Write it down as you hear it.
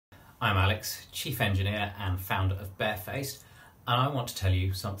I'm Alex, Chief Engineer and founder of Barefaced, and I want to tell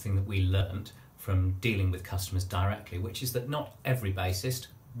you something that we learned from dealing with customers directly, which is that not every bassist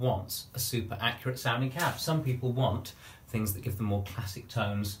wants a super accurate sounding cab. Some people want things that give them more classic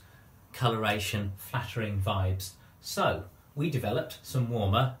tones, coloration, flattering vibes. So we developed some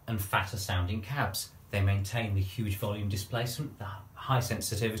warmer and fatter sounding cabs. They maintain the huge volume displacement, the high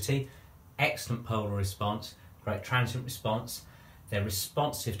sensitivity, excellent polar response, great transient response. They're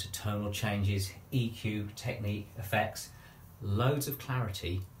responsive to tonal changes, EQ, technique, effects, loads of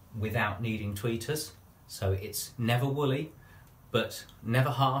clarity without needing tweeters. So it's never woolly, but never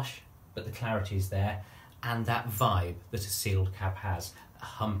harsh, but the clarity is there. And that vibe that a sealed cab has, a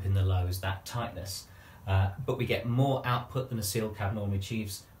hump in the lows, that tightness. But we get more output than a sealed cab normally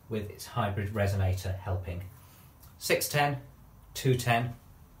achieves with its hybrid resonator helping. 610, 210,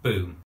 boom.